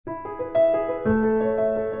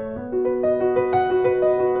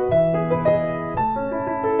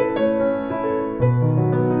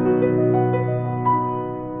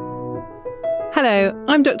Hello,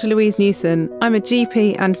 I'm Dr Louise Newson. I'm a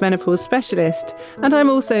GP and menopause specialist, and I'm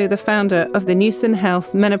also the founder of the Newson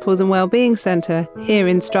Health Menopause and Wellbeing Centre here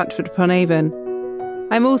in Stratford-upon-Avon.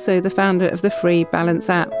 I'm also the founder of the free Balance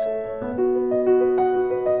app.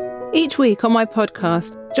 Each week on my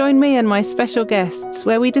podcast, join me and my special guests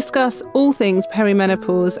where we discuss all things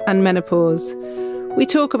perimenopause and menopause. We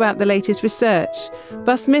talk about the latest research,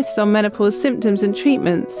 bust myths on menopause symptoms and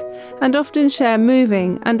treatments, and often share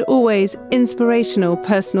moving and always inspirational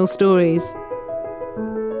personal stories.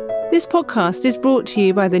 This podcast is brought to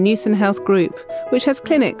you by the Newson Health Group, which has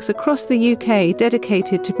clinics across the UK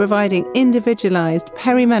dedicated to providing individualised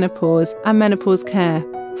perimenopause and menopause care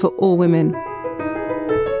for all women.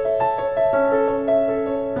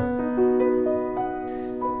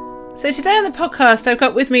 So today on the podcast, I've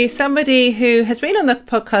got with me somebody who has been on the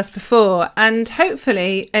podcast before, and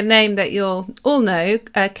hopefully a name that you'll all know,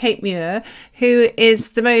 Kate Muir, who is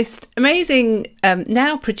the most amazing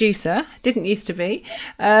now producer, didn't used to be,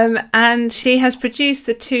 and she has produced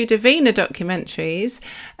the two Davina documentaries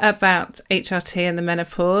about HRT and the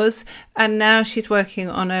menopause, and now she's working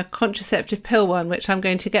on a contraceptive pill one, which I'm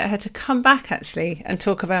going to get her to come back actually and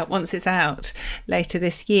talk about once it's out later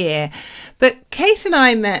this year. But Kate and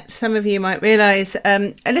I met, some of you might realise,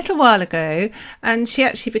 a little while ago, and she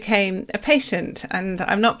actually became a patient, and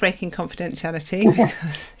I'm not breaking confidentiality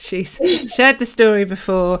because she's shared the story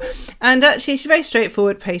before, and actually she's a very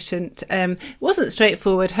straightforward patient. It wasn't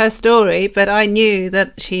straightforward, her story, but I knew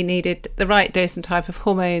that she needed the right dose and type of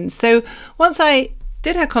hormones. So once I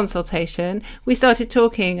did her consultation, we started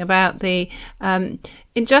talking about the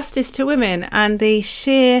injustice to women and the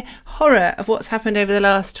sheer horror of what's happened over the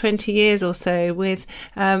last 20 years or so with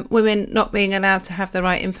women not being allowed to have the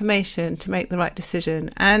right information to make the right decision.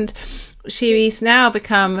 And she's now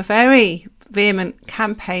become a very vehement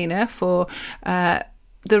campaigner for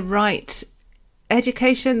the right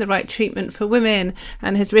education, the right treatment for women,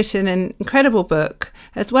 and has written an incredible book,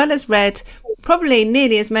 as well as read probably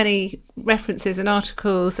nearly as many references and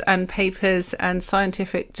articles and papers and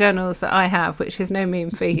scientific journals that I have, which is no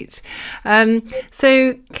mean feat.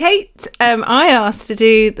 So Kate, I asked to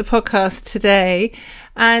do the podcast today,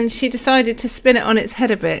 and she decided to spin it on its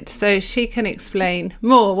head a bit so she can explain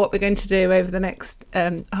more what we're going to do over the next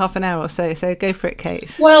half an hour or so. So go for it,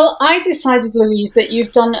 Kate. Well, I decided, Louise, that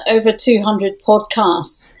you've done over 200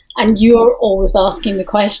 podcasts and you're always asking the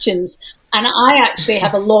questions. And I actually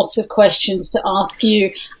have a lot of questions to ask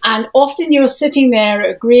you. And often you're sitting there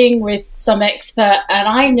agreeing with some expert, and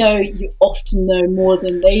I know you often know more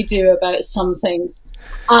than they do about some things.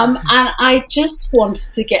 And I just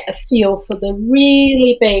wanted to get a feel for the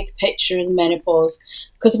really big picture in menopause,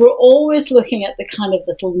 because we're always looking at the kind of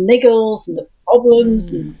little niggles and the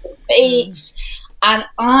problems and the debates. And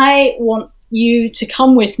I want you to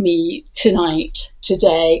come with me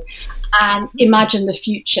today, and imagine the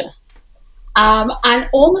future. And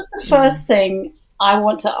almost the first thing I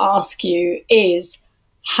want to ask you is,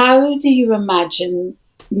 how do you imagine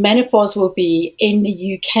menopause will be in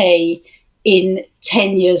the UK in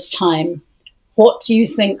 10 years' time? What do you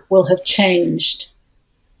think will have changed?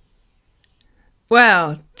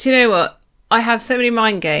 Well, do you know what? I have so many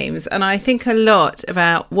mind games, and I think a lot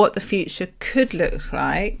about what the future could look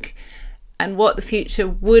like and what the future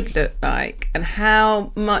would look like, and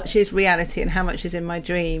how much is reality and how much is in my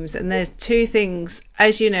dreams. And there's two things,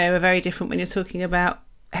 as you know, are very different when you're talking about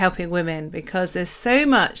helping women, because there's so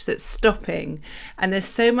much that's stopping and there's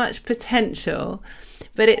so much potential,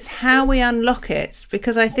 but it's how we unlock it,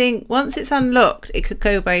 because I think once it's unlocked, it could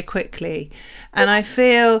go very quickly. And I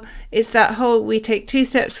feel it's that whole, we take 2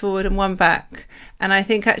 steps forward and 1 back. And I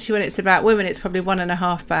think actually when it's about women, it's probably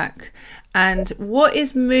 1.5 back. And what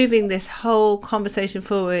is moving this whole conversation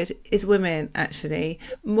forward is women, actually,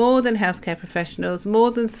 more than healthcare professionals,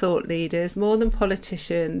 more than thought leaders, more than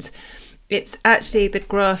politicians. It's actually the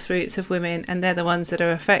grassroots of women, and they're the ones that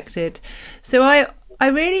are affected. So I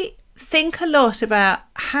really think a lot about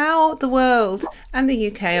how the world, and the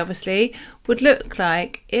UK obviously, would look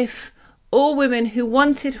like if all women who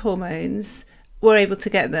wanted hormones were able to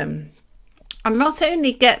get them. And not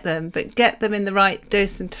only get them, but get them in the right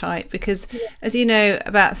dose and type, because as you know,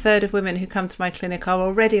 about 1/3 of women who come to my clinic are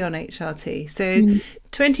already on HRT. So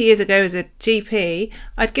 20 years ago as a GP,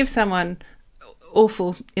 I'd give someone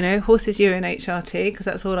awful, horse's urine HRT, because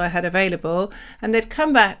that's all I had available, and they'd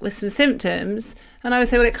come back with some symptoms, and I would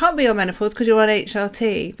say, well, it can't be your menopause because you're on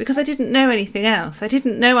HRT, because I didn't know anything else. I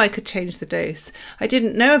didn't know I could change the dose. I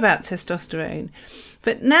didn't know about testosterone.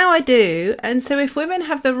 But now I do. And so if women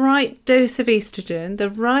have the right dose of estrogen, the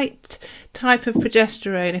right type of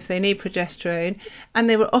progesterone, if they need progesterone, and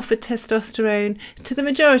they were offered testosterone to the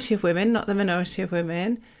majority of women, not the minority of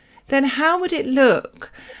women, then how would it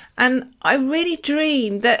look? And I really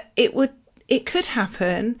dream that it could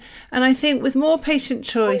happen. And I think with more patient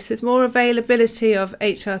choice, with more availability of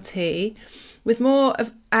HRT, with more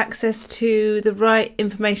of access to the right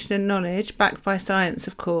information and knowledge, backed by science,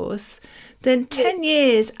 of course, then 10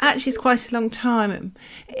 years actually is quite a long time.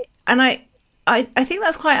 And I think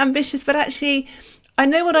that's quite ambitious, but actually I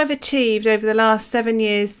know what I've achieved over the last 7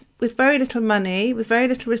 years with very little money, with very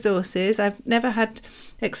little resources. I've never had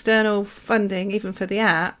external funding, even for the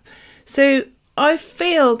app. So I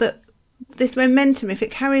feel that this momentum, if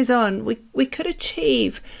it carries on, we could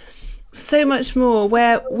achieve so much more,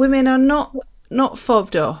 where women are not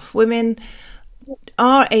fobbed off. Women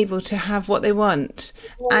are able to have what they want,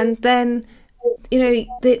 and then, you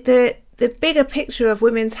know, the bigger picture of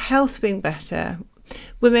women's health being better,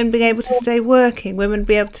 women being able to stay working, women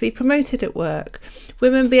be able to be promoted at work,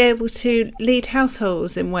 women be able to lead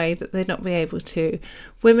households in ways that they'd not be able to,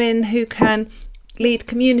 women who can lead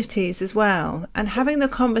communities as well, and having the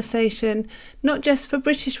conversation not just for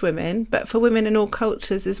British women but for women in all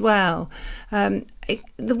cultures as well.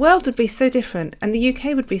 The world would be so different, and the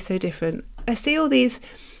UK would be so different. I see all these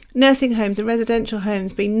nursing homes and residential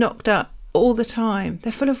homes being knocked up all the time.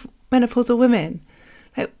 They're full of menopausal women.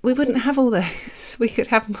 Like, we wouldn't have all those. We could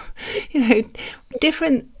have, you know,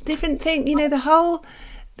 different things. You know,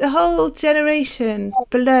 the whole generation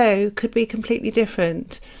below could be completely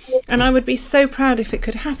different. And I would be so proud if it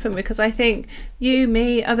could happen, because I think you,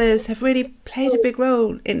 me, others have really played a big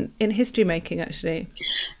role in history making, actually.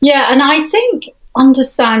 Yeah, and I think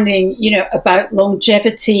understanding, you know, about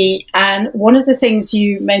longevity, and one of the things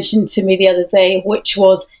you mentioned to me the other day, which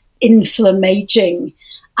was inflammaging.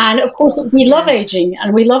 And of course, we love aging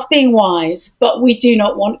and we love being wise, but we do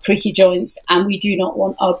not want creaky joints, and we do not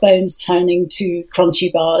want our bones turning to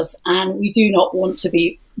crunchy bars, and we do not want to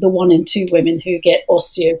be the 1 in 2 women who get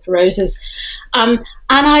osteoporosis. And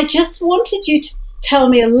I just wanted you to tell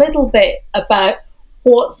me a little bit about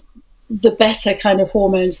what the better kind of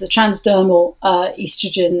hormones, the transdermal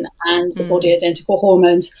estrogen and the body identical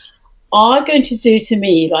hormones, are going to do to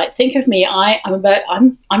me. Like, think of me,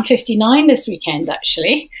 I'm 59 this weekend,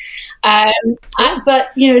 actually.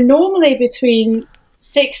 But, you know, normally between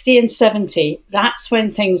 60 and 70, that's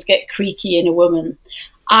when things get creaky in a woman.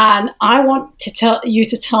 And I want to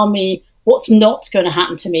tell me what's not going to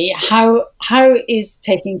happen to me. How is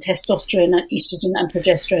taking testosterone and estrogen and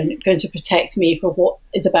progesterone going to protect me for what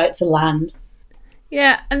is about to land?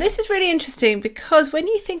 Yeah, and this is really interesting, because when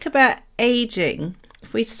you think about aging,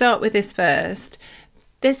 if we start with this first,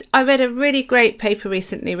 I read a really great paper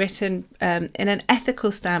recently written in an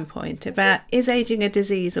ethical standpoint about, is aging a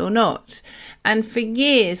disease or not? And for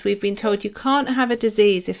years we've been told you can't have a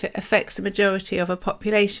disease if it affects the majority of a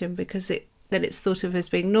population, because then it's thought of as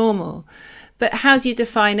being normal. But how do you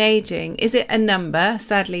define aging? Is it a number?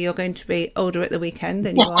 Sadly, you're going to be older at the weekend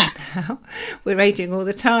than you are now. We're aging all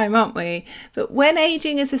the time, aren't we? But when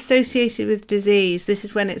aging is associated with disease, this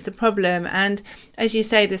is when it's a problem. And as you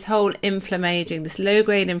say, this whole inflammaging, this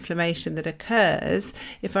low-grade inflammation that occurs,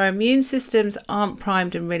 if our immune systems aren't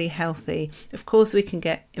primed and really healthy, of course we can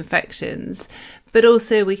get infections. But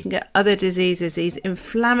also we can get other diseases. These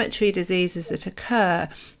inflammatory diseases that occur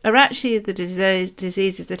are actually the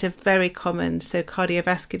diseases that are very common. So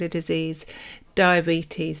cardiovascular disease,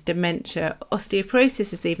 diabetes, dementia,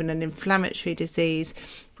 osteoporosis is even an inflammatory disease.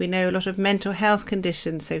 We know a lot of mental health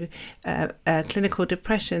conditions, so clinical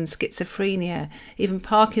depression, schizophrenia, even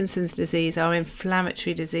Parkinson's disease are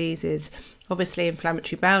inflammatory diseases. Obviously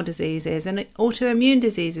inflammatory bowel diseases, and autoimmune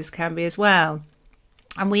diseases can be as well.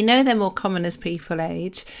 And we know they're more common as people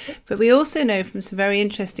age, but we also know from some very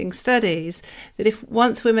interesting studies that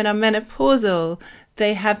once women are menopausal,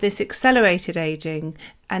 they have this accelerated aging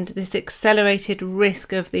and this accelerated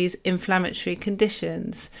risk of these inflammatory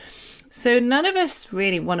conditions. So none of us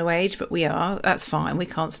really want to age, but we are. That's fine. We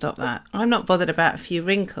can't stop that. I'm not bothered about a few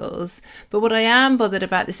wrinkles, but what I am bothered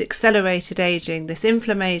about this accelerated aging, this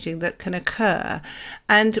inflammaging that can occur.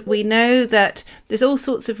 And we know that there's all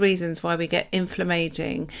sorts of reasons why we get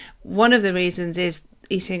inflammaging. One of the reasons is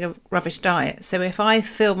eating a rubbish diet. So if I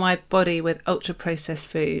fill my body with ultra processed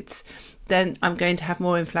foods, then I'm going to have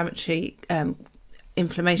more inflammation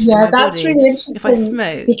in my that's body. Really interesting. If I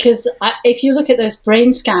smoke, because if you look at those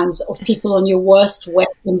brain scans of people on your worst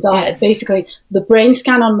Western diet, basically the brain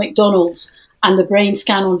scan on McDonald's and the brain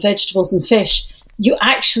scan on vegetables and fish, you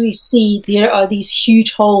actually see there are these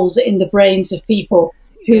huge holes in the brains of people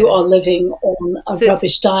who are living on a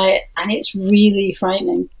rubbish diet, and it's really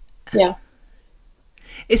frightening. Yeah.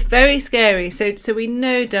 It's very scary. So we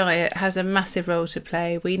know diet has a massive role to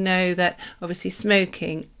play. We know that obviously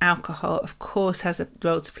smoking, alcohol, of course, has a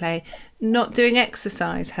role to play. Not doing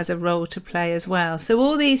exercise has a role to play as well. So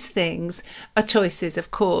all these things are choices,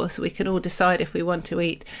 of course. We can all decide if we want to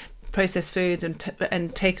eat processed foods and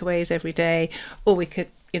takeaways every day, or we could,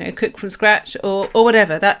 cook from scratch or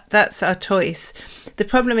whatever. That's our choice. The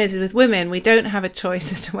problem is with women, we don't have a choice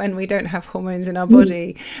as to when we don't have hormones in our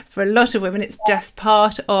body. For a lot of women, it's just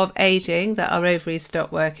part of aging that our ovaries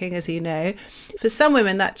stop working, as you know. For some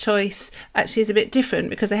women, that choice actually is a bit different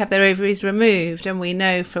because they have their ovaries removed. And we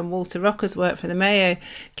know from Walter Rocker's work from the Mayo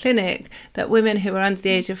Clinic that women who are under the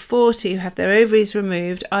age of 40 who have their ovaries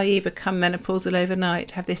removed, i.e. become menopausal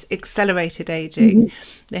overnight, have this accelerated aging.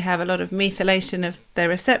 They have a lot of methylation of their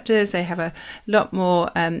receptors. They have a lot more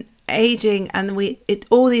aging, and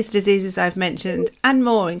all these diseases I've mentioned and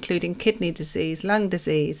more, including kidney disease, lung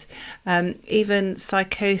disease, even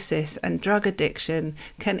psychosis and drug addiction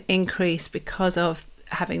can increase because of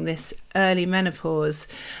having this early menopause.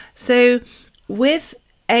 So with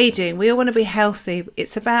aging, we all want to be healthy.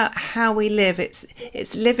 It's about how we live.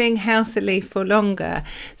 It's living healthily for longer.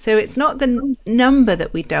 So it's not the number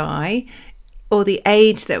that we die or the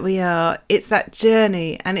age that we are, it's that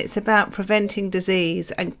journey, and it's about preventing disease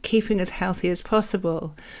and keeping as healthy as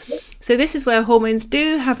possible. So this is where hormones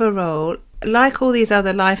do have a role, like all these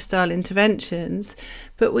other lifestyle interventions,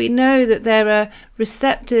 but we know that there are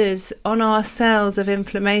receptors on our cells of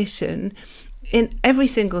inflammation in every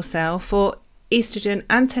single cell for estrogen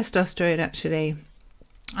and testosterone, actually.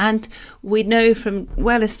 And we know from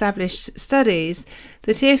well-established studies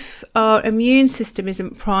that if our immune system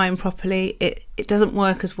isn't primed properly, it doesn't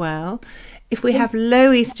work as well. If we have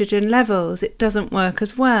low estrogen levels, it doesn't work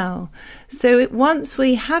as well. So once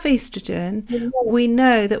we have estrogen, we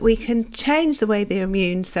know that we can change the way the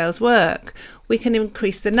immune cells work. We can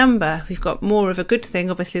increase the number. If we've got more of a good thing,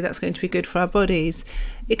 obviously that's going to be good for our bodies.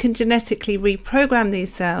 It can genetically reprogram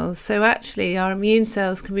these cells. So actually our immune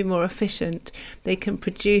cells can be more efficient. They can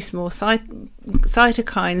produce more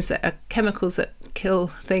cytokines, that are chemicals that kill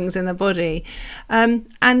things in the body. And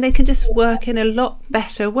they can just work in a lot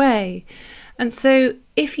better way. And so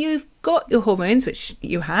if you've got your hormones, which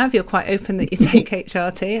you have, you're quite open that you take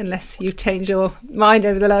HRT, unless you change your mind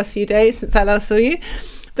over the last few days since I last saw you.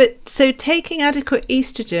 But so taking adequate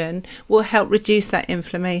estrogen will help reduce that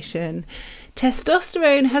inflammation.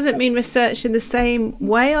 Testosterone hasn't been researched in the same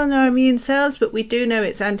way on our immune cells, but we do know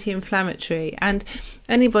it's anti-inflammatory. And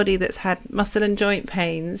anybody that's had muscle and joint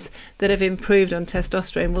pains that have improved on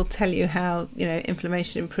testosterone will tell you how,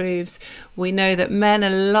 inflammation improves. We know that men are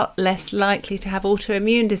a lot less likely to have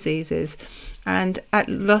autoimmune diseases and a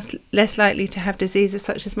lot less likely to have diseases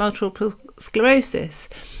such as multiple sclerosis.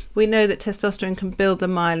 We know that testosterone can build the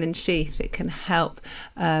myelin sheath. It can help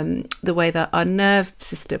the way that our nerve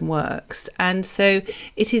system works. And so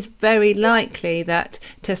it is very likely that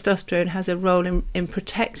testosterone has a role in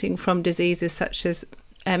protecting from diseases such as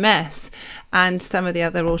MS and some of the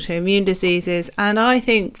other autoimmune diseases. And I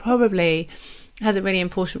think probably has a really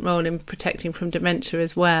important role in protecting from dementia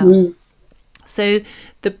as well. So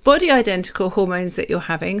the body identical hormones that you're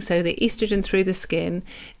having, so the estrogen through the skin,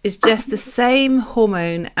 is just the same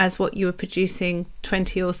hormone as what you were producing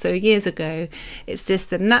 20 or so years ago. It's just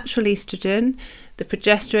the natural estrogen, the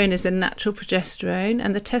progesterone is a natural progesterone,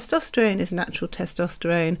 and the testosterone is natural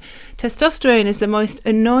testosterone. Testosterone is the most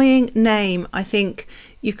annoying name I think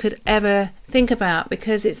you could ever think about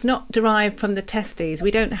because it's not derived from the testes.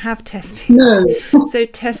 We don't have testes. No. So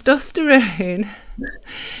testosterone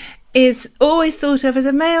is always thought of as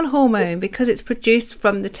a male hormone because it's produced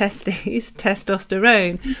from the testes,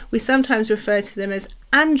 testosterone. We sometimes refer to them as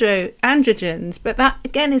androgens, but that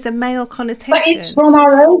again is a male connotation. But it's from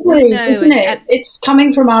our ovaries, isn't it? It's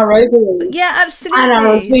coming from our ovaries. Yeah, absolutely. And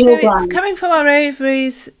our adrenal glands. It's coming from our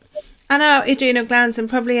ovaries and our adrenal glands and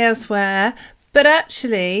probably elsewhere, but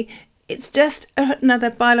actually it's just another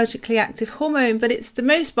biologically active hormone, but it's the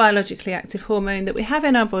most biologically active hormone that we have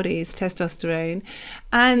in our bodies, testosterone.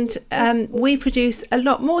 And we produce a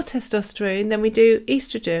lot more testosterone than we do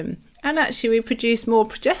estrogen. And actually we produce more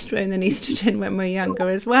progesterone than estrogen when we're younger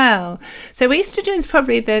as well. So estrogen is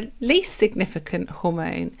probably the least significant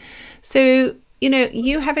hormone. So,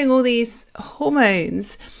 you having all these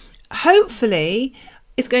hormones, hopefully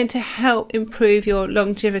is going to help improve your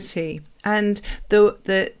longevity and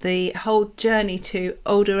the whole journey to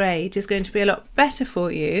older age is going to be a lot better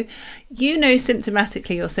for you. You know,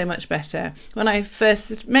 symptomatically you're so much better. When I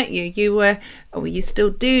first met you, you still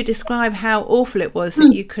do describe how awful it was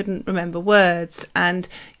that you couldn't remember words, and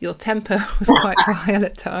your temper was quite vile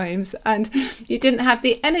at times, and you didn't have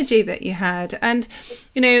the energy that you had. And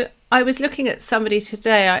you know, I was looking at somebody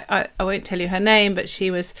today, I won't tell you her name, but she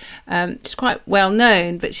was she's quite well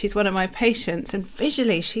known, but she's one of my patients, and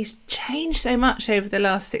visually she's changed so much over the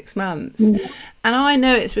last 6 months. And I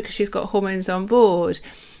know it's because she's got hormones on board.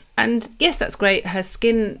 And yes, that's great. Her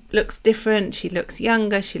skin looks different. She looks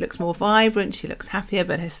younger. She looks more vibrant. She looks happier,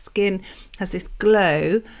 but her skin has this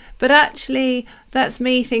glow. But actually, that's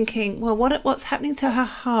me thinking, well, what's happening to her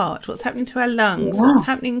heart? What's happening to her lungs? What's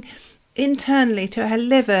happening internally to her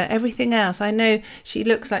liver, everything else? I know she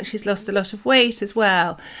looks like she's lost a lot of weight as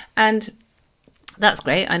well, and that's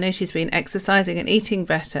great. I know she's been exercising and eating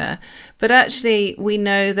better, but actually we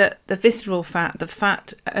know that the visceral fat, the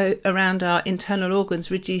fat around our internal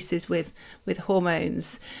organs, reduces with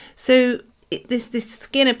hormones. So this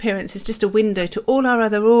skin appearance is just a window to all our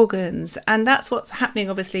other organs, and that's what's happening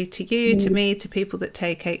obviously to you, to me, to people that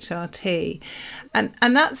take HRT, and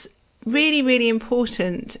that's really, really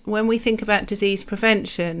important when we think about disease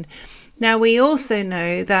prevention. Now, we also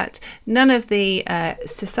know that none of the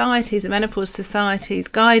societies, the menopause societies'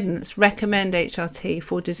 guidance recommend HRT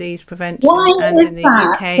for disease prevention. Why is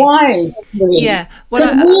that? UK, why? Yeah.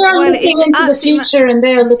 Because we are looking into the future and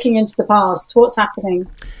they're looking into the past. What's happening?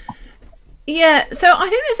 Yeah, so I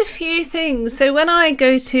think there's a few things. So when I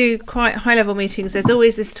go to quite high-level meetings, there's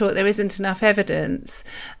always this talk, there isn't enough evidence.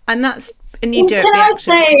 And that's a knee-jerk reaction. Can I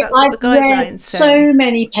say, I've read so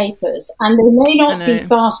many papers, and they may not be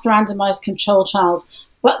fast randomized control trials,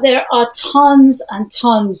 but there are tons and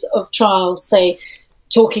tons of trials, say,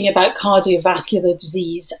 talking about cardiovascular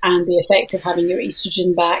disease and the effect of having your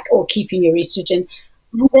estrogen back or keeping your estrogen.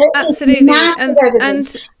 There is massive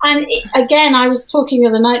evidence. And again, I was talking the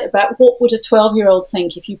other night about what would a 12-year-old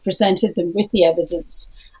think if you presented them with the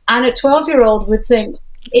evidence. And a 12-year-old would think,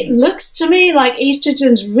 it looks to me like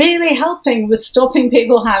estrogen's really helping with stopping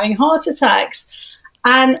people having heart attacks.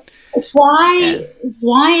 And why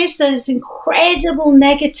is there this incredible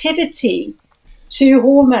negativity to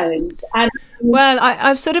hormones? And well,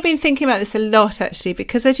 I've sort of been thinking about this a lot, actually,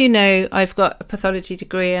 because as you know, I've got a pathology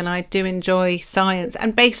degree and I do enjoy science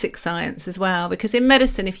and basic science as well, because in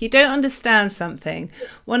medicine, if you don't understand something,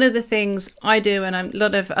 one of the things I do and a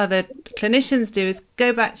lot of other clinicians do is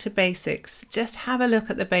go back to basics. Just have a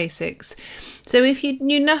look at the basics. So if you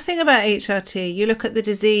knew nothing about HRT, you look at the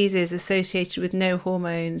diseases associated with no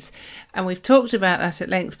hormones, and we've talked about that at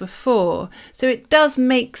length before. So it does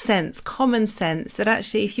make sense, common sense, that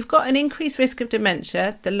actually if you've got an increased risk of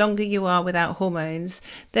dementia, the longer you are without hormones,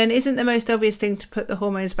 then isn't the most obvious thing to put the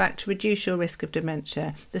hormones back to reduce your risk of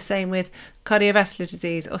dementia? The same with cardiovascular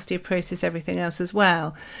disease, osteoporosis, everything else as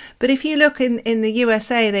well. But if you look in the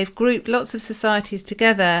USA, they've grouped lots of societies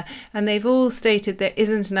together and they've all stated there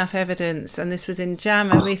isn't enough evidence. And this was in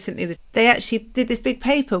JAMA recently. They actually did this big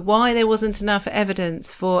paper, why there wasn't enough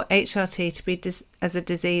evidence for HRT to be as a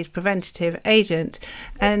disease preventative agent.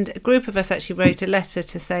 And a group of us actually wrote a letter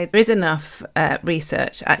to say there is enough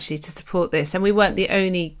research actually to support this. And we weren't the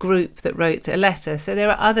only group that wrote a letter. So there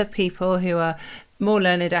are other people who are more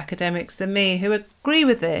learned academics than me who agree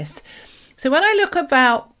with this. So when I look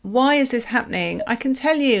about why is this happening, I can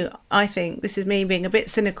tell you, I think, this is me being a bit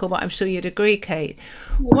cynical, but I'm sure you'd agree, Kate.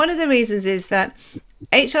 One of the reasons is that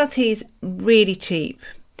HRT is really cheap.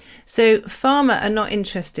 So pharma are not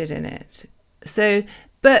interested in it. So,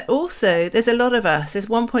 but also there's a lot of us. There's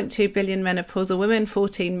 1.2 billion menopausal women,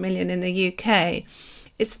 14 million in the UK.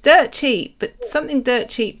 It's dirt cheap, but something dirt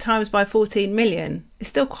cheap times by 14 million is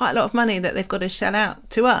still quite a lot of money that they've got to shell out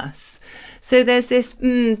to us. So there's this,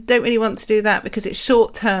 don't really want to do that because it's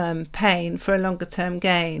short-term pain for a longer-term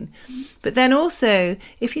gain. But then also,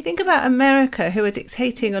 if you think about America, who are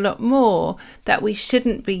dictating a lot more that we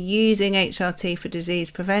shouldn't be using HRT for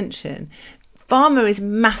disease prevention, pharma is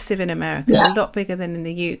massive in America, a lot bigger than in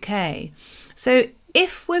the UK. So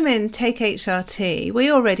if women take HRT, we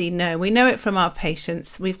already know, we know it from our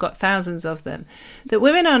patients, we've got thousands of them, that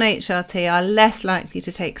women on HRT are less likely to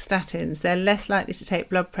take statins, they're less likely to take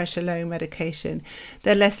blood pressure lowering medication,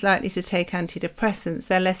 they're less likely to take antidepressants,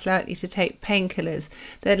 they're less likely to take painkillers,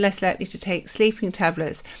 they're less likely to take sleeping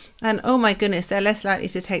tablets, and oh my goodness, they're less likely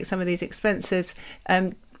to take some of these expensive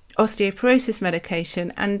osteoporosis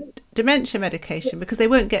medication and dementia medication because they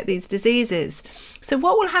won't get these diseases. So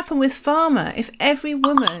what will happen with pharma if every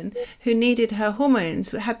woman who needed her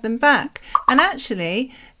hormones had them back? And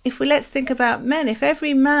actually, let's think about men. If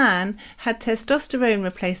every man had testosterone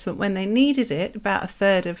replacement when they needed it, about a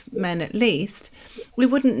third of men at least, we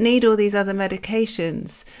wouldn't need all these other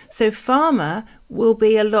medications. So pharma will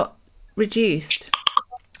be a lot reduced.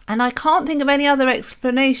 And I can't think of any other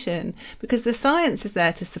explanation because the science is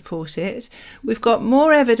there to support it. We've got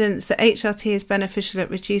more evidence that HRT is beneficial at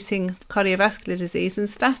reducing cardiovascular disease than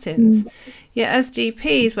statins. Yet as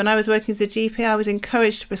GPs, when I was working as a GP, I was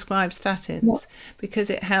encouraged to prescribe statins because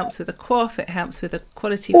it helps with a cough, it helps with a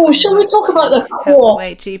quality. Oh, shall we talk about the cough? The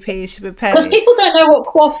way GPs should be paid. Because people don't know what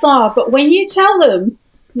coughs are, but when you tell them,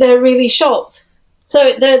 they're really shocked.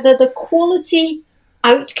 So the quality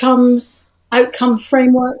outcome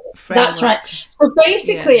framework. That's right. So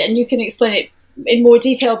basically, and you can explain it in more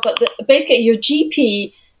detail, but basically your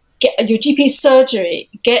GP surgery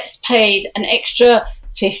gets paid an extra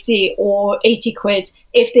 50 or 80 quid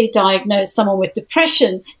if they diagnose someone with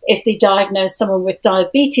depression, if they diagnose someone with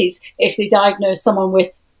diabetes, if they diagnose someone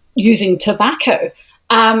with using tobacco.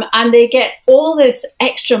 And they get all this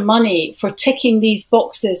extra money for ticking these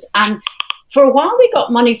boxes. And for a while, they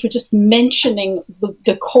got money for just mentioning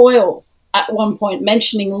the coil. At one point,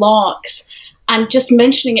 mentioning larks, and just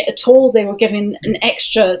mentioning it at all, they were given an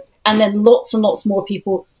extra, and then lots and lots more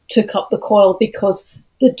people took up the coil because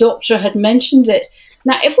the doctor had mentioned it.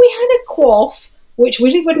 Now, if we had a coif, which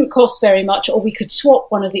really wouldn't cost very much, or we could swap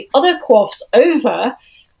one of the other coifs over,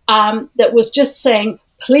 that was just saying,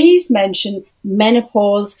 please mention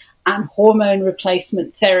menopause and hormone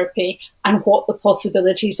replacement therapy and what the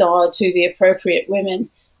possibilities are to the appropriate women.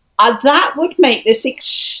 That would make this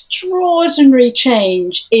extraordinary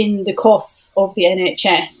change in the costs of the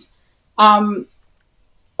NHS.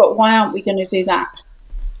 But why aren't we going to do that?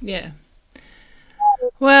 Yeah.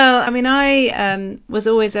 Well, I mean, I was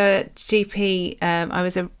always a GP. I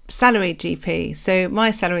was a salaried GP. So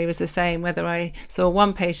my salary was the same whether I saw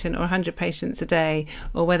one patient or 100 patients a day,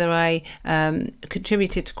 or whether I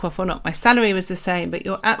contributed to cough or not. My salary was the same. But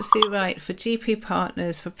you're absolutely right. For GP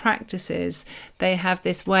partners, for practices, they have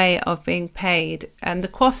this way of being paid. And the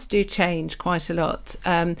coifs do change quite a lot.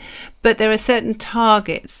 But there are certain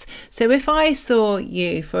targets. So if I saw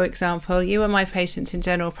you, for example, you were my patient in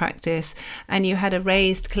general practice and you had a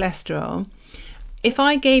raised cholesterol, if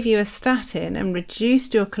I gave you a statin and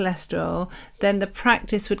reduced your cholesterol, then the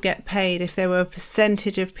practice would get paid if there were a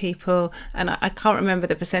percentage of people, and I can't remember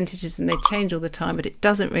the percentages and they change all the time, but it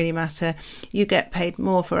doesn't really matter. You get paid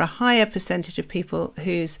more for a higher percentage of people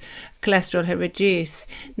whose cholesterol had reduced.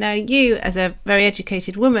 Now, you, as a very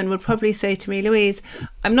educated woman, would probably say to me, Louise,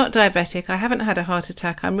 I'm not diabetic, I haven't had a heart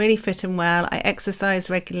attack, I'm really fit and well, I exercise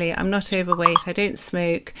regularly, I'm not overweight, I don't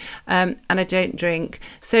smoke, and I don't drink.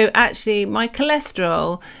 So actually, my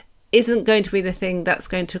cholesterol isn't going to be the thing that's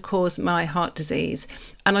going to cause my heart disease.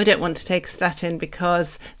 And I don't want to take a statin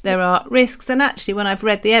because there are risks. And actually, when I've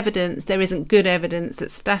read the evidence, there isn't good evidence that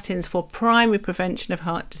statins for primary prevention of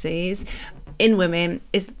heart disease in women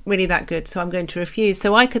is really that good. So I'm going to refuse.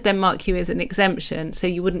 So I could then mark you as an exemption, so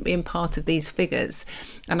you wouldn't be in part of these figures.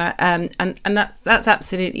 And that's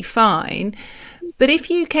absolutely fine. But if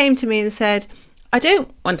you came to me and said, I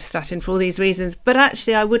don't want a statin for all these reasons, but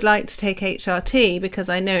actually I would like to take HRT because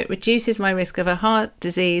I know it reduces my risk of a heart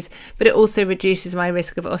disease, but it also reduces my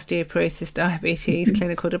risk of osteoporosis, diabetes,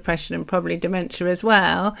 clinical depression, and probably dementia as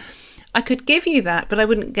well. I could give you that, but I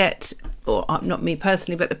wouldn't get, or not me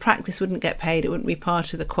personally, but the practice wouldn't get paid. It wouldn't be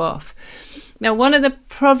part of the coif. Now, one of the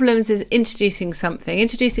problems is introducing something.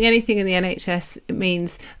 Introducing anything in the NHS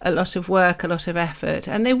means a lot of work, a lot of effort,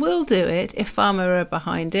 and they will do it if pharma are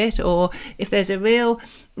behind it, or if there's a real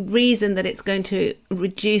reason that it's going to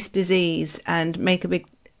reduce disease and make a big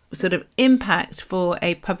sort of impact for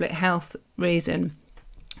a public health reason.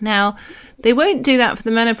 Now, they won't do that for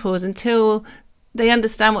the menopause until they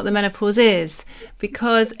understand what the menopause is,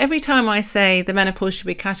 because every time I say the menopause should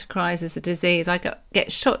be categorised as a disease, I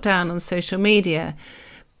get shot down on social media.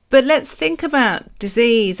 But let's think about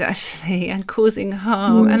disease actually and causing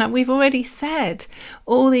harm. And we've already said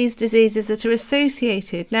all these diseases that are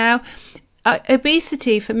associated. Now,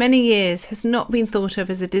 obesity for many years has not been thought of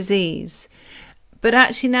as a disease, but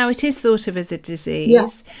actually now it is thought of as a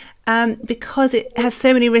disease. Because it has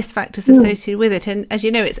so many risk factors associated with it. And as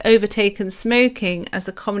you know, it's overtaken smoking as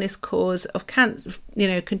the commonest cause of cancer,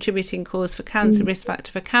 contributing cause for cancer, risk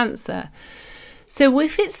factor for cancer. So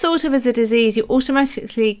if it's thought of as a disease, you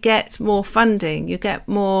automatically get more funding, you get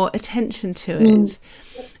more attention to it.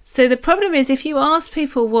 So the problem is, if you ask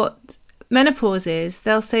people what menopause is,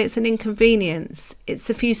 they'll say it's an inconvenience, it's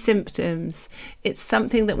a few symptoms, it's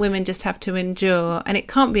something that women just have to endure, and it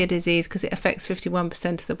can't be a disease because it affects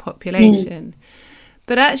 51% of the population.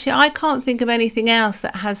 But actually, I can't think of anything else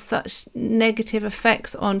that has such negative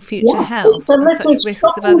effects on future health. It's a little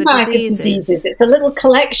shopping bag of diseases. It's a little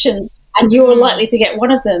collection, and you're likely to get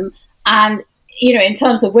one of them. And, you know, in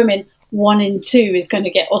terms of women, 1 in 2 is going to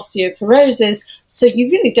get osteoporosis. So you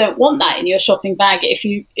really don't want that in your shopping bag if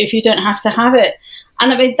you don't have to have it.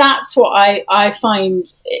 And I mean, that's what I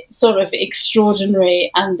find sort of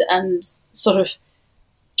extraordinary and sort of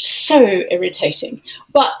so irritating.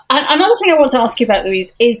 But another thing I want to ask you about,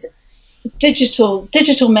 Louise, is digital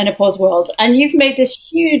menopause world. And you've made this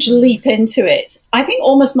huge leap into it. I think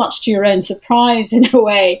almost much to your own surprise in a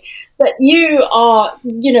way, that you are,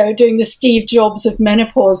 you know, doing the Steve Jobs of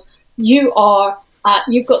menopause. You've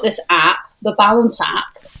got this app, the Balance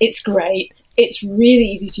app. It's great. It's really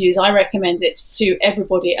easy to use. I recommend it to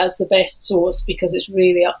everybody as the best source because it's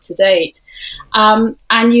really up to date. And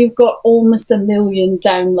you've got almost 1 million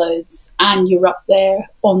downloads, and you're up there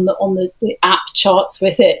on the app charts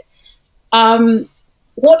with it.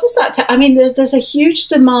 What does that I mean, there's a huge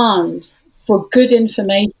demand for good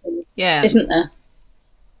information, isn't there?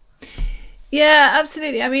 Yeah,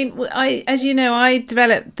 absolutely. I mean, as you know, I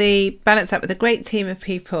developed the Balance app with a great team of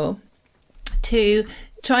people to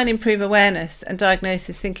try and improve awareness and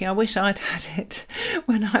diagnosis, thinking I wish I'd had it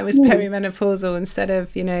when I was perimenopausal, instead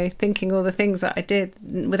of, you know, thinking all the things that I did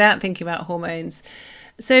without thinking about hormones.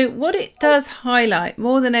 So what it does highlight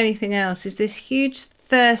more than anything else is this huge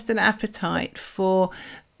thirst and appetite for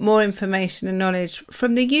more information and knowledge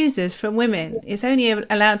from the users, from women. It's only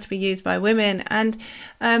allowed to be used by women, and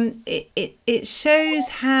it shows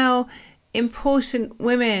how important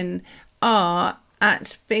women are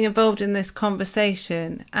at being involved in this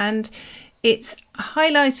conversation. And it's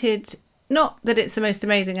highlighted, not that it's the most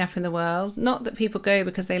amazing app in the world, not that people go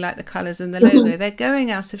because they like the colours and the logo, they're going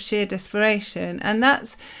out of sheer desperation. And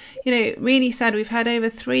that's, you know, really sad. We've had over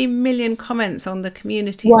 3 million comments on the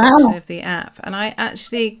community section of the app, and I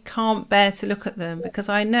actually can't bear to look at them because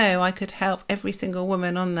I know I could help every single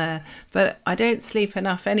woman on there, but I don't sleep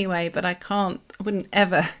enough anyway. But I wouldn't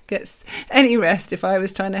ever get any rest if I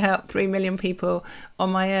was trying to help 3 million people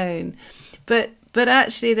on my own. But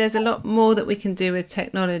actually, there's a lot more that we can do with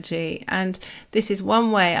technology, and this is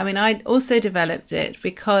one way. I mean, I also developed it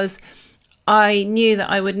because I knew that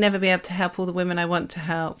I would never be able to help all the women I want to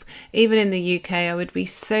help. Even in the UK, I would be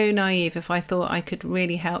so naive if I thought I could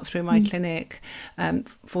really help through my clinic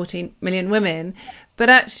 14 million women. But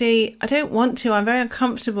actually, I don't want to. I'm very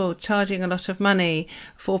uncomfortable charging a lot of money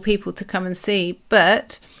for people to come and see.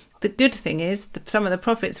 But the good thing is some of the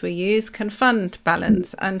profits we use can fund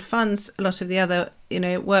Balance and fund a lot of the other, you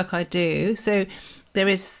know, work I do. So there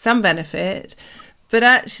is some benefit. But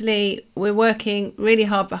actually, we're working really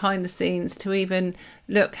hard behind the scenes to even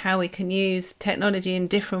look how we can use technology in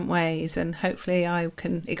different ways. And hopefully I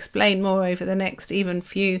can explain more over the next even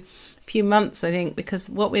few months, I think, because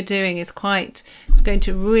what we're doing is going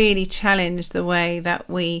to really challenge the way that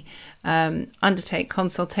we undertake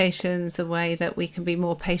consultations, the way that we can be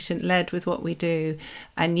more patient-led with what we do,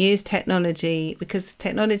 and use technology, because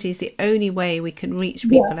technology is the only way we can reach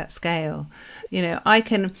people at scale. You know, I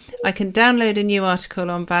can download a new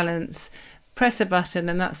article on Balance, press a button,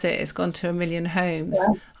 and that's it. It's gone to 1 million homes.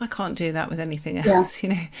 I can't do that with anything else, you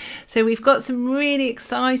know. So we've got some really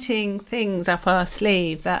exciting things up our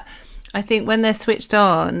sleeve that I think when they're switched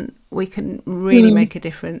on, we can really make a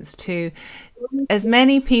difference to as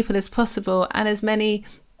many people as possible and as many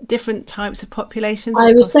different types of populations as possible.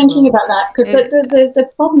 I was thinking about that because the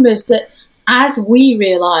problem is that as we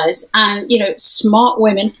realise, and, you know, smart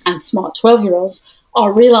women and smart 12-year-olds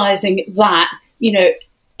are realising that, you know,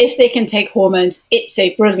 if they can take hormones, it's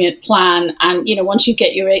a brilliant plan. And, you know, once you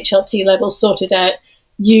get your HRT levels sorted out,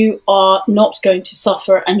 you are not going to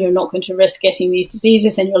suffer and you're not going to risk getting these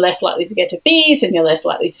diseases, and you're less likely to get obese, and you're less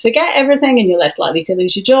likely to forget everything, and you're less likely to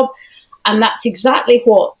lose your job. And that's exactly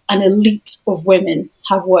what an elite of women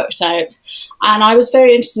have worked out. And I was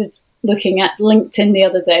very interested looking at LinkedIn the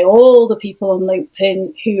other day, all the people on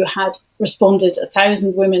LinkedIn who had responded,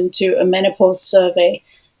 1,000 women to a menopause survey,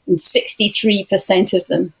 and 63% of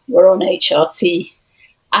them were on HRT.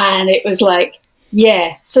 And it was like,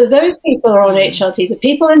 yeah, so those people are on HRT. The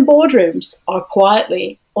people in boardrooms are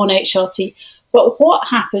quietly on HRT. But what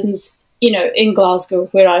happens, you know, in Glasgow,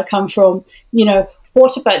 where I come from, you know,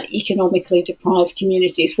 what about the economically deprived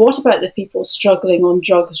communities? What about the people struggling on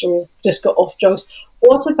drugs or just got off drugs?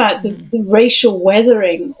 What about the racial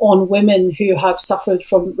weathering on women who have suffered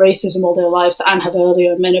from racism all their lives and have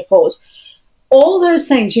earlier menopause? all those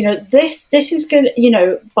things, you know, this is going to, you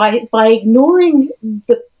know, by ignoring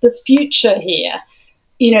the future here,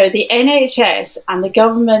 you know, the NHS and the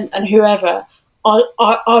government and whoever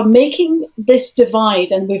are making this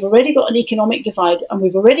divide, and we've already got an economic divide and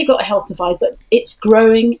we've already got a health divide, but it's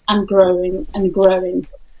growing and growing and growing.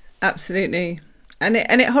 Absolutely. And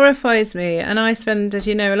it horrifies me. And I spend, as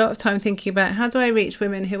you know, a lot of time thinking about how do I reach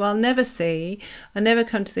women who I'll never see, I'll never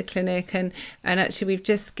come to the clinic. And actually, we've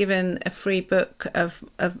just given a free book of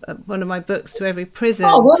one of my books to every prison.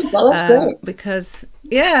 Oh, well done. That's great. Because,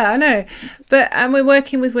 yeah, I know. And we're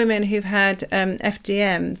working with women who've had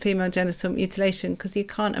FGM, female genital mutilation, because you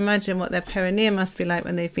can't imagine what their perineum must be like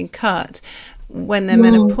when they've been cut. When they're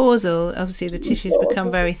menopausal, obviously the tissues become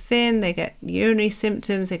very thin, they get urinary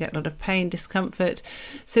symptoms, they get a lot of pain, discomfort.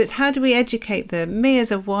 So it's how do we educate them? Me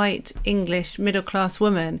as a white English middle class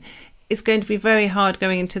woman, it's going to be very hard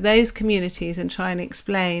going into those communities and try and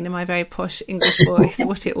explain in my very posh English voice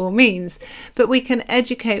what it all means. But we can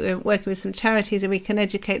educate, we're working with some charities, and we can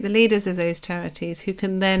educate the leaders of those charities who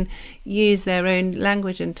can then use their own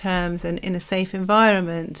language and terms and in a safe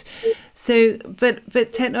environment. So,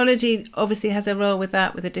 but technology obviously has a role with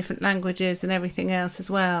that, with the different languages and everything else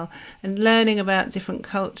as well. And learning about different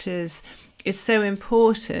cultures is so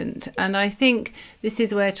important. And I think this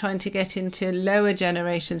is where trying to get into lower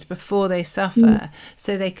generations before they suffer,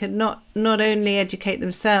 so they can not only educate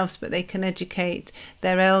themselves, but they can educate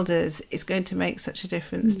their elders, is going to make such a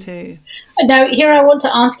difference too. Now, here I want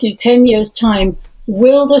to ask you, 10 years' time,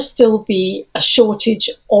 will there still be a shortage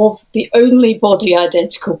of the only body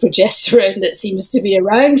identical progesterone that seems to be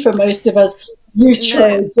around for most of us?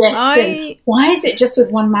 Utro, destin. Why is it just with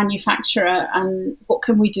one manufacturer, and what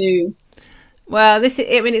can we do? Well,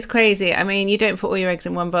 it's crazy. I mean, you don't put all your eggs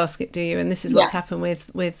in one basket, do you? And this is what's happened with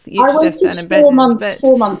Utrogestan and Besins.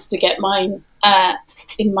 4 months to get mine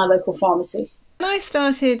in my local pharmacy. When I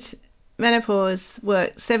started menopause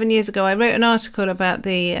work 7 years ago, I wrote an article about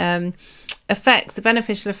the effects, the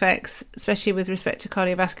beneficial effects, especially with respect to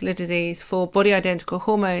cardiovascular disease, for body identical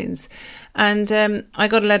hormones. And I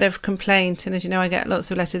got a letter of complaint, and as you know, I get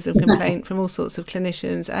lots of letters of complaint from all sorts of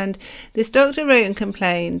clinicians. And this doctor wrote and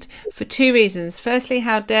complained for two reasons. Firstly,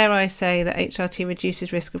 how dare I say that HRT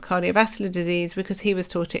reduces risk of cardiovascular disease, because he was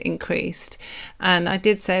taught it increased. And I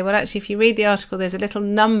did say, well, actually, if you read the article, there's a little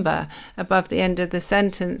number above the end of the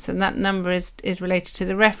sentence, and that number is related to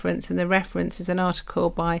the reference, and the reference is an article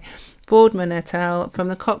by Boardman et al. From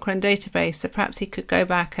the Cochrane database. So perhaps he could go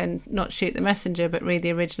back and not shoot the messenger, but read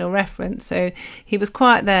the original reference. So he was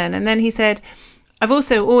quiet then. And then he said, I've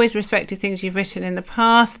also always respected things you've written in the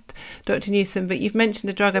past, Dr. Newson, but you've mentioned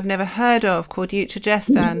a drug I've never heard of called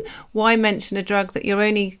Utrogestan. Why mention a drug that you're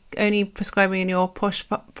only prescribing in your posh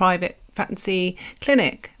private fancy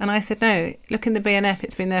clinic? And I said, no, look in the BNF,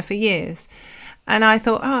 it's been there for years. And I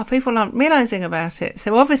thought, people aren't realising about it.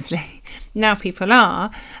 So obviously now people are.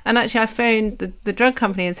 And actually I phoned the drug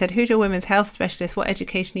company and said, who's your women's health specialist? What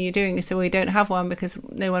education are you doing? They said, well, we don't have one because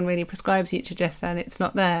no one really prescribes Utrogestan. It's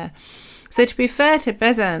not there. So to be fair to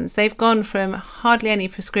Besins, they've gone from hardly any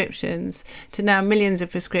prescriptions to now millions of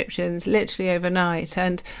prescriptions, literally overnight.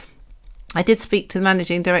 And I did speak to the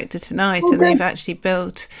managing director tonight, and they've actually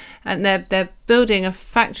built, and they're building a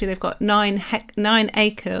factory. They've got 9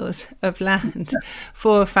 acres of land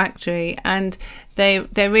for a factory, and they're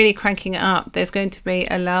really cranking it up. There's going to be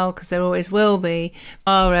a lull, because there always will be.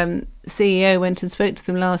 Our CEO went and spoke to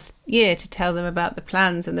them last year to tell them about the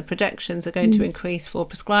plans, and the projections are going to increase for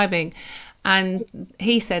prescribing. And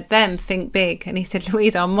he said, then think big. And he said,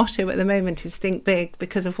 Louise, our motto at the moment is think big,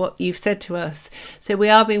 because of what you've said to us. So we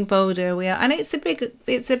are being bolder. And it's a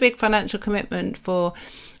big financial commitment for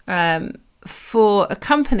a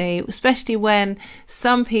company, especially when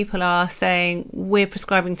some people are saying we're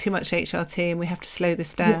prescribing too much HRT and we have to slow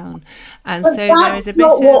this down. And but so there is a bit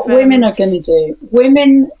not what women are going to do.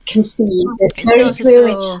 Women can see this very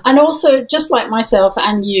clearly. And also, just like myself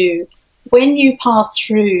and you, when you pass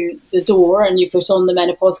through the door and you put on the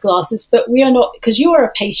menopause glasses, but we are not, because you are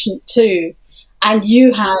a patient too, and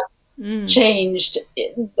you have changed,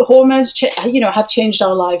 the hormones have changed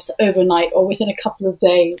our lives overnight or within a couple of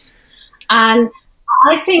days. And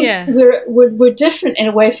I think we're different in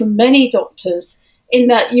a way from many doctors, in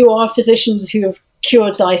that you are physicians who have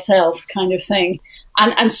cured thyself kind of thing.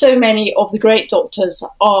 And so many of the great doctors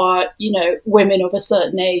are, women of a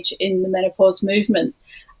certain age in the menopause movement.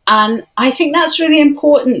 And I think that's really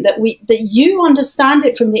important, that you understand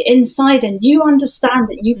it from the inside, and you understand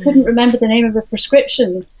that you couldn't remember the name of a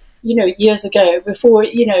prescription, years ago, before,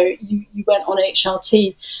 you went on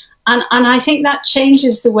HRT. And I think that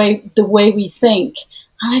changes the way we think.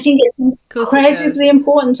 And I think it's incredibly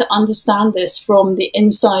important to understand this from the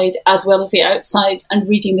inside as well as the outside and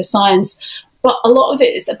reading the science. But a lot of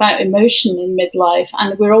it is about emotion in midlife,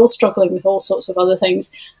 and we're all struggling with all sorts of other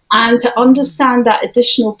things. And to understand that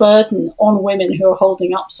additional burden on women who are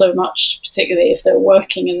holding up so much, particularly if they're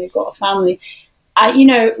working and they've got a family, you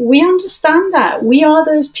know, we understand that. We are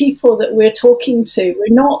those people that we're talking to.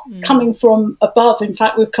 We're not coming from above. In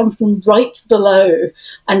fact, we've come from right below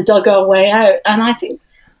and dug our way out. And I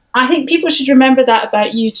think people should remember that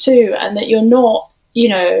about you too, and that you're not, you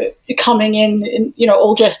know, coming in, you know,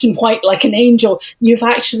 all dressed in white like an angel. You've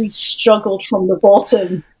actually struggled from the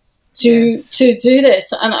bottom to do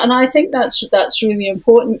this, and I think that's really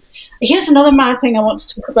important. Here's another mad thing I want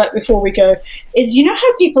to talk about before we go, is, you know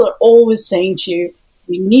how people are always saying to you,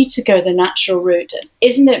 we need to go the natural route. And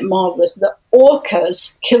isn't it marvelous that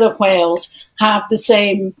orcas, killer whales, have the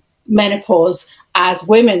same menopause as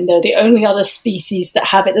women? They're the only other species that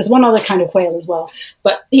have it. There's one other kind of whale as well,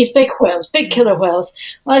 but these big whales, big killer whales.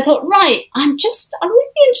 And I thought, right, I'm really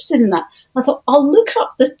interested in that. I thought, I'll look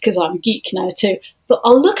up this, because I'm a geek now too, but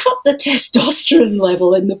I'll look up the testosterone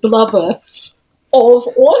level in the blubber of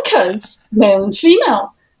orcas, male and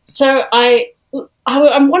female. So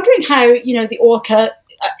I'm wondering how, you know, the orca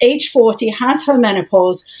at age 40 has her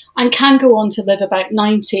menopause and can go on to live about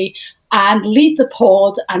 90 and lead the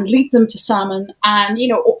pod and lead them to salmon. And, you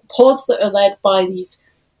know, pods that are led by these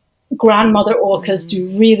grandmother orcas do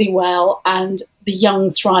really well, and the young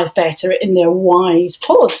thrive better in their wise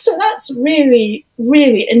pods. So that's really,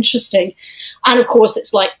 really interesting. And of course,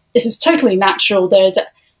 it's like, this is totally natural.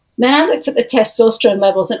 Then I looked at the testosterone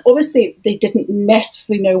levels, and obviously they didn't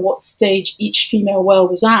necessarily know what stage each female whale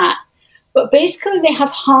was at. But basically they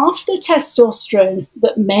have half the testosterone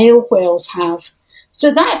that male whales have.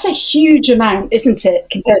 So that's a huge amount, isn't it,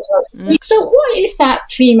 compared to us? So what is that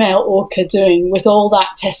female orca doing with all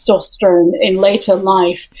that testosterone in later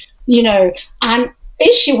life? You know, and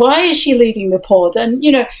why is she leading the pod? And,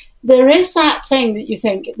 you know, there is that thing that you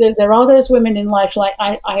think, there are those women in life, like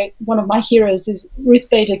one of my heroes is Ruth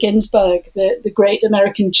Bader Ginsburg, the great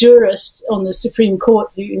American jurist on the Supreme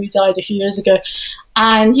Court who died a few years ago.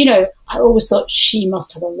 And, you know, I always thought she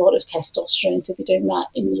must have a lot of testosterone to be doing that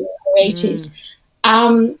in her 80s.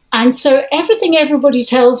 And so everything everybody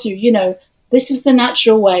tells you, you know, this is the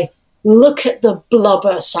natural way. Look at the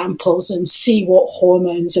blubber samples and see what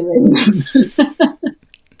hormones are in them.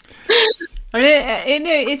 I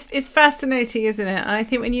mean, it's fascinating, isn't it? And I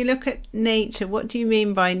think when you look at nature, what do you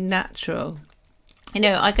mean by natural? You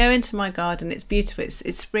know, I go into my garden, it's beautiful,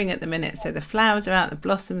 it's spring at the minute, so the flowers are out, the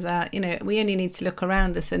blossoms are out, you know, we only need to look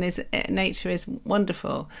around us, and nature is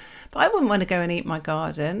wonderful. But I wouldn't want to go and eat my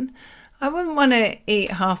garden. I wouldn't want to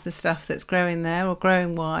eat half the stuff that's growing there or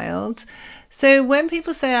growing wild. So when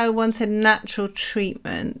people say I want a natural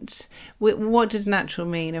treatment, what does natural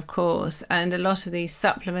mean, of course? And a lot of these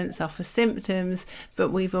supplements are for symptoms, but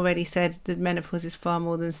we've already said that menopause is far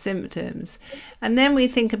more than symptoms. And then we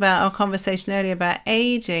think about our conversation earlier about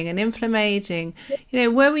aging and inflammaging. You know,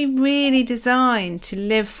 were we really designed to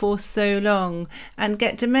live for so long and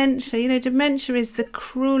get dementia? You know, dementia is the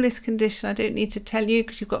cruelest condition. I don't need to tell you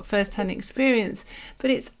because you've got first-hand experience,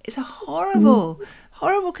 but it's a horrible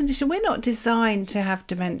condition. We're not designed to have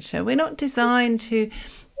dementia. We're not designed to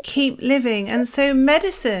keep living. And so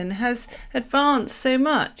medicine has advanced so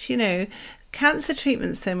much, you know, cancer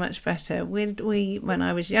treatment's so much better. When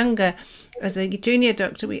I was younger, as a junior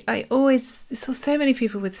doctor, I always saw so many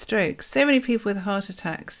people with strokes, so many people with heart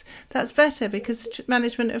attacks. That's better because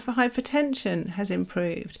management of hypertension has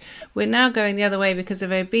improved. We're now going the other way because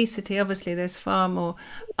of obesity. Obviously, there's far more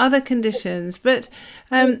other conditions, but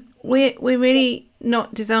we're really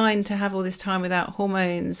not designed to have all this time without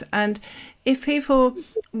hormones. And if people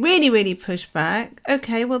really push back,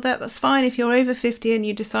 okay, well that's fine. If you're over 50 and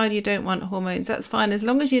you decide you don't want hormones, that's fine, as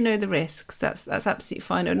long as you know the risks. That's absolutely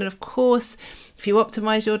fine. And of course, if you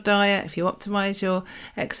optimize your diet, if you optimize your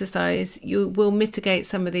exercise, you will mitigate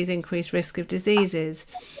some of these increased risk of diseases.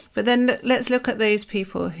 But then let's look at those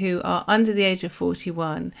people who are under the age of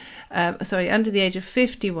 41, under the age of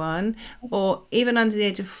 51, or even under the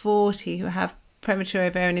age of 40, who have premature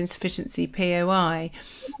ovarian insufficiency, POI.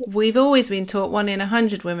 We've always been taught 1 in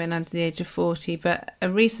 100 women under the age of 40, but a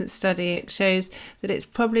recent study shows that it's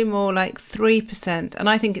probably more like 3%, and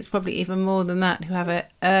I think it's probably even more than that, who have an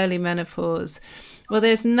early menopause. Well,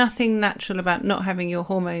 there's nothing natural about not having your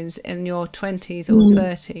hormones in your 20s or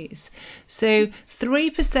 30s. So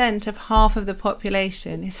 3% of half of the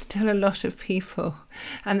population is still a lot of people,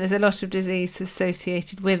 and there's a lot of disease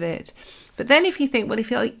associated with it. But then if you think, well, if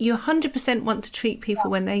you 100% want to treat people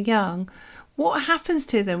when they're young, what happens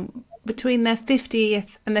to them between their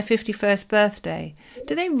 50th and their 51st birthday?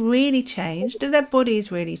 Do they really change? Do their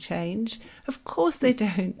bodies really change? Of course they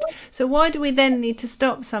don't. So why do we then need to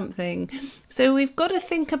stop something? So we've got to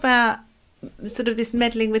think about sort of this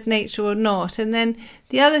meddling with nature or not. And then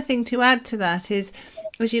the other thing to add to that is,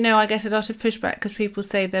 as you know, I get a lot of pushback because people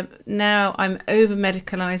say that now I'm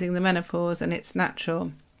over-medicalising the menopause and it's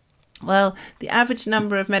natural. Well, the average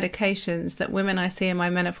number of medications that women I see in my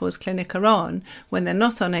menopause clinic are on when they're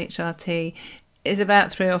not on HRT is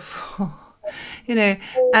about 3 or 4, you know,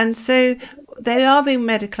 and so they are being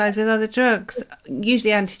medicalised with other drugs,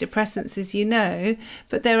 usually antidepressants, as you know,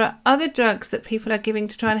 but there are other drugs that people are giving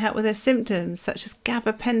to try and help with their symptoms, such as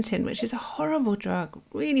gabapentin, which is a horrible drug,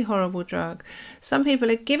 really horrible drug. Some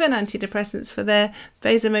people are given antidepressants for their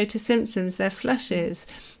vasomotor symptoms, their flushes.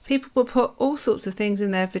 People will put all sorts of things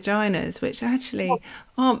in their vaginas, which actually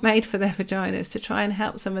aren't made for their vaginas, to try and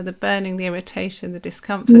help some of the burning, the irritation, the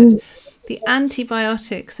discomfort. The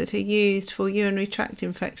antibiotics that are used for urinary tract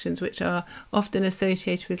infections, which are often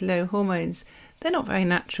associated with low hormones, they're not very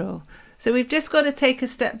natural. So we've just got to take a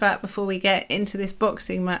step back before we get into this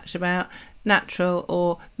boxing match about natural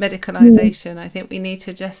or medicalisation. I think we need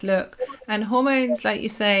to just look. And hormones, like you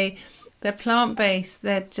say, they're plant-based.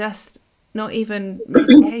 They're just not even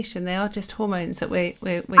medication. They are just hormones that we're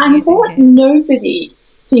and using what here. Nobody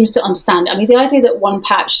seems to understand. I mean, the idea that one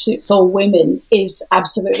patch suits all women is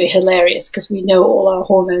absolutely hilarious, because we know all our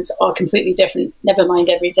hormones are completely different, never mind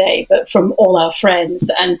every day, but from all our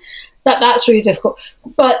friends. And that's really difficult.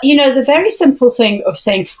 But, you know, the very simple thing of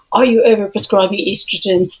saying, are you over-prescribing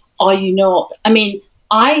estrogen? Are you not? I mean,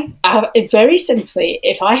 I have it very simply,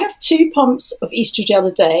 if I have 2 pumps of estrogel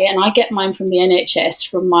a day, and I get mine from the NHS,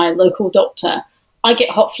 from my local doctor, I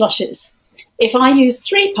get hot flushes. If I use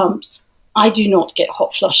 3 pumps, I do not get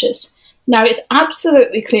hot flushes. Now, it's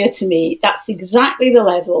absolutely clear to me that's exactly the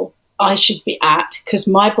level I should be at, because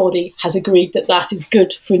my body has agreed that that is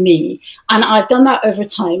good for me. And I've done that over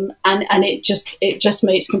time, and it just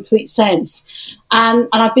makes complete sense. And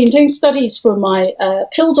I've been doing studies for my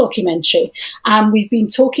pill documentary, and we've been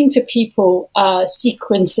talking to people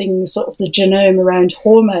sequencing sort of the genome around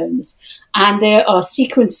hormones. And they are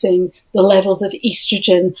sequencing the levels of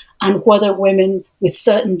estrogen and whether women with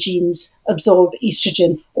certain genes absorb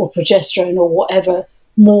estrogen or progesterone or whatever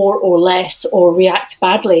more or less, or react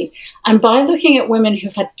badly. And by looking at women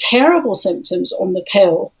who've had terrible symptoms on the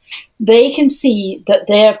pill, they can see that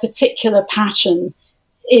their particular pattern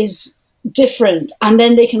is different. And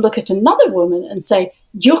then they can look at another woman and say,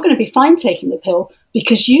 you're going to be fine taking the pill,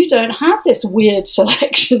 because you don't have this weird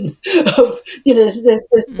selection of, you know,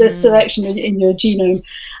 this selection in your genome.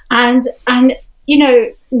 And, you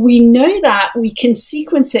know, we know that, we can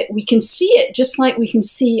sequence it, we can see it just like we can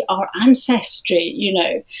see our ancestry, you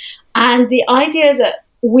know. And the idea that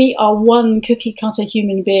we are one cookie cutter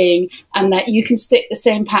human being and that you can stick the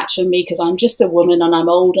same patch on me because I'm just a woman and I'm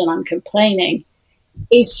old and I'm complaining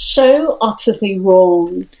is so utterly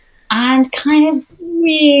wrong, and kind of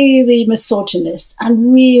really misogynist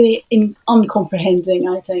and really uncomprehending,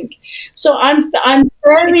 I think. So I'm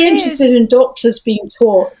very interested in doctors being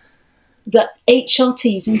taught that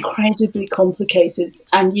HRT is incredibly complicated,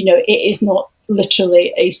 and, you know, it is not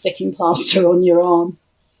literally a sticking plaster on your arm.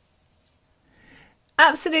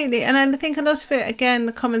 Absolutely. And I think a lot of it, again,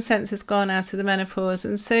 the common sense has gone out of the menopause.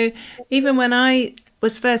 And so even when I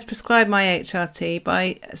was first prescribed my HRT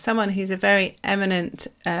by someone who's a very eminent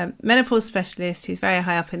menopause specialist, who's very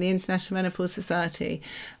high up in the International Menopause Society,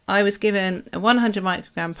 I was given a 100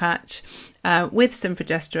 microgram patch with some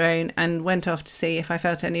progesterone and went off to see if I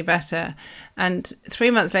felt any better. And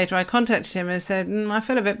 3 months later, I contacted him and said, I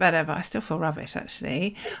feel a bit better, but I still feel rubbish,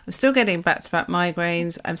 actually. I'm still getting back-to-back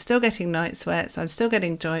migraines. I'm still getting night sweats. I'm still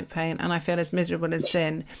getting joint pain, and I feel as miserable as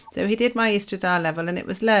sin. So he did my estradiol level, and it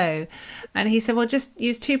was low. And he said, well, just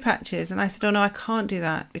use 2 patches. And I said, oh, no, I can't do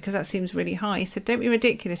that because that seems really high. He said, don't be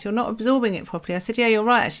ridiculous. You're not absorbing it properly. I said, yeah, you're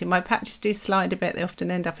right, actually. My patches do slide a bit. They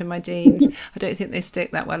often end up in my jeans. I don't think they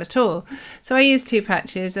stick that well at all. So I used 2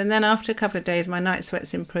 patches, and then after a couple of days, my night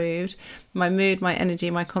sweats improved. My mood, my energy,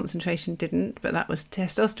 my concentration didn't, but that was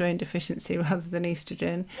testosterone deficiency rather than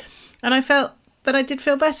estrogen. And I did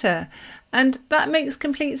feel better. And that makes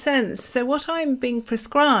complete sense. So what I'm being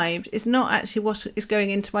prescribed is not actually what is going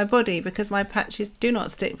into my body, because my patches do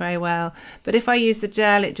not stick very well. But if I use the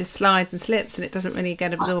gel, it just slides and slips, and it doesn't really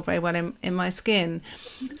get absorbed very well in my skin.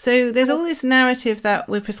 So there's all this narrative that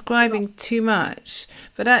we're prescribing too much,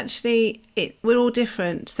 but actually we're all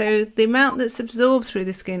different. So the amount that's absorbed through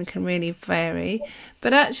the skin can really vary.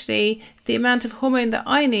 But actually, the amount of hormone that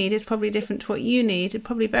I need is probably different to what you need, and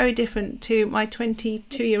probably very different to my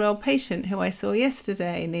 22-year-old patient patient who I saw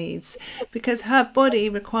yesterday needs, because her body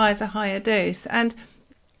requires a higher dose. And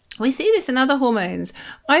we see this in other hormones.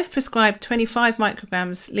 I've prescribed 25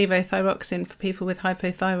 micrograms levothyroxine for people with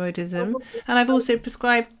hypothyroidism, and I've also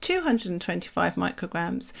prescribed 225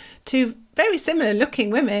 micrograms to very similar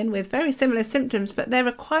looking women with very similar symptoms, but their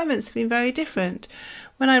requirements have been very different.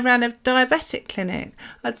 When I ran a diabetic clinic,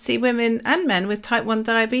 I'd see women and men with type 1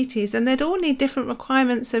 diabetes, and they'd all need different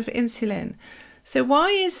requirements of insulin. So why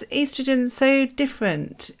is estrogen so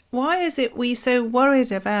different? Why is it we so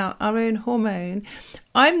worried about our own hormone?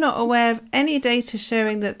 I'm not aware of any data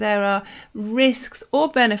showing that there are risks or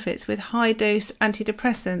benefits with high dose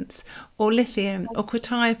antidepressants or lithium or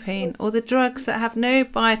quetiapine or the drugs that have no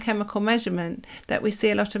biochemical measurement that we see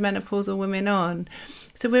a lot of menopausal women on.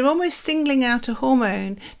 So we're almost singling out a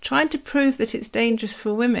hormone, trying to prove that it's dangerous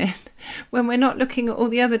for women when we're not looking at all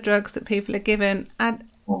the other drugs that people are given as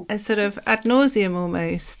sort of ad nauseum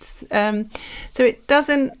almost. So it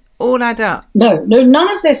doesn't all add up. No,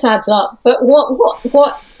 none of this adds up. But what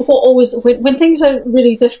always, when things are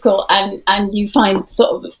really difficult and you find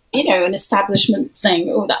sort of, an establishment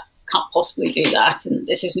saying, oh, that can't possibly do that, and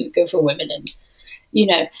this isn't good for women, and,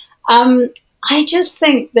 I just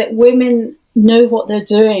think that women know what they're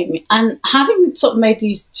doing. And having sort of made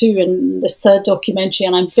these two and this third documentary,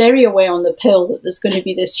 and I'm very aware on the pill that there's going to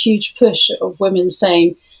be this huge push of women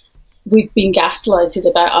saying, we've been gaslighted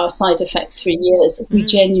about our side effects for years. We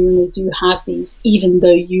genuinely do have these, even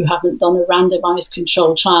though you haven't done a randomized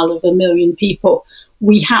controlled trial of 1 million people.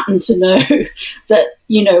 We happen to know that,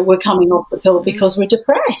 we're coming off the pill because we're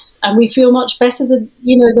depressed and we feel much better than,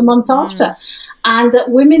 the month after. And that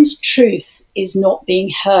women's truth is not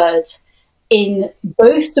being heard in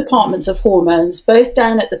both departments of hormones, both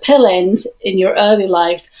down at the pill end in your early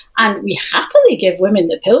life. And we happily give women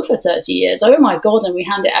the pill for 30 years. Oh my God, and we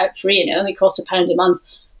hand it out free and it only costs £1 a month.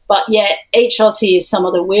 But yet HRT is some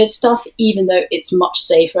of the weird stuff, even though it's much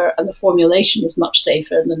safer and the formulation is much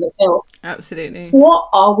safer than the pill. Absolutely. What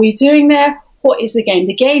are we doing there? What is the game?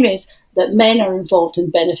 The game is that men are involved in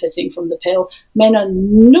benefiting from the pill. Men are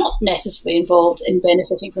not necessarily involved in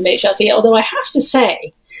benefiting from HRT, although I have to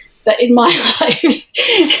say that in my life,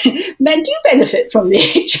 men do benefit from the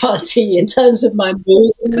HRT in terms of my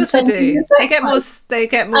mood. Of course they do. They get more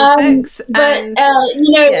sex. But,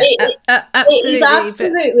 it is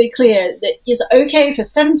absolutely clear that it's okay for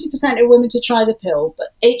 70% of women to try the pill,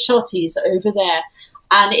 but HRT is over there.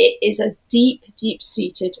 And it is a deep,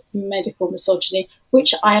 deep-seated medical misogyny,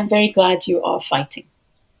 which I am very glad you are fighting.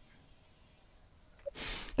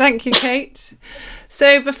 Thank you, Kate.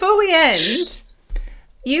 So before we end,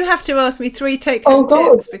 you have to ask me 3 take-home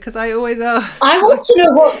tips, because I always ask. I want to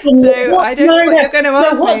know what's in your... I don't know what you're going to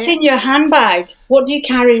ask me. What's in your handbag? What do you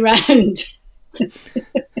carry around?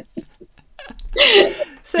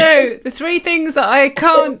 So the 3 things that I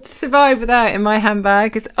can't survive without in my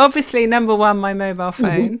handbag is obviously, number 1, my mobile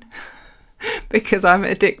phone, because I'm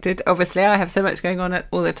addicted. Obviously, I have so much going on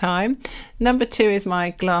all the time. Number 2 is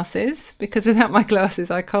my glasses, because without my glasses,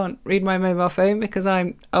 I can't read my mobile phone because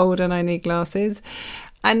I'm old and I need glasses.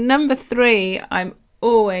 And number 3, I'm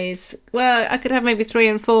always, well, I could have maybe 3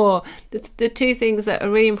 and 4. The 2 things that are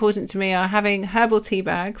really important to me are having herbal tea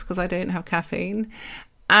bags, because I don't have caffeine.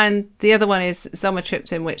 And the other one is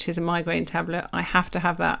zomatriptan, which is a migraine tablet. I have to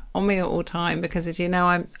have that on me at all time because, as you know,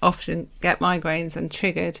 I often get migraines and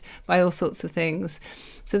triggered by all sorts of things.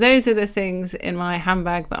 So those are the things in my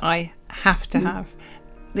handbag that I have to have.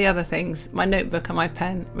 The other things, my notebook and my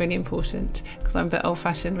pen, really important, because I'm a bit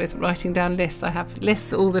old-fashioned with writing down lists. I have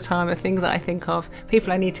lists all the time of things that I think of,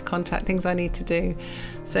 people I need to contact, things I need to do.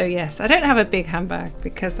 So yes, I don't have a big handbag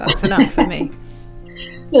because that's enough for me.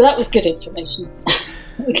 No, that was good information.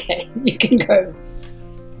 Okay, you can go.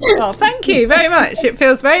 Well, thank you very much. It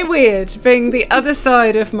feels very weird being the other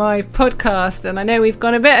side of my podcast, and I know we've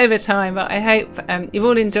gone a bit over time, but I hope you've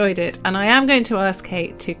all enjoyed it. And I am going to ask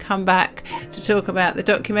Kate to come back to talk about the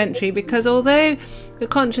documentary, because although the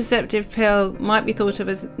contraceptive pill might be thought of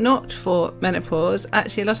as not for menopause,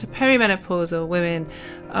 actually a lot of perimenopausal women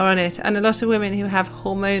are on it, and a lot of women who have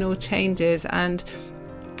hormonal changes. And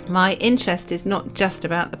my interest is not just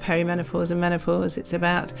about the perimenopause and menopause, it's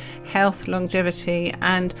about health, longevity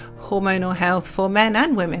and hormonal health for men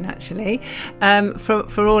and women, actually,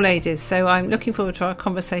 for all ages. So I'm looking forward to our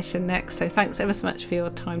conversation next. So thanks ever so much for your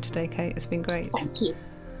time today, Kate. It's been great. Thank you.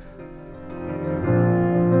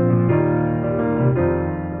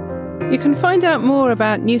 You can find out more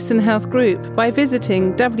about Newson Health Group by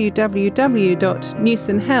visiting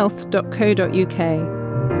www.newsonhealth.co.uk.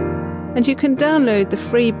 And you can download the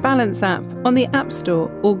free Balance app on the App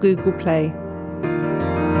Store or Google Play.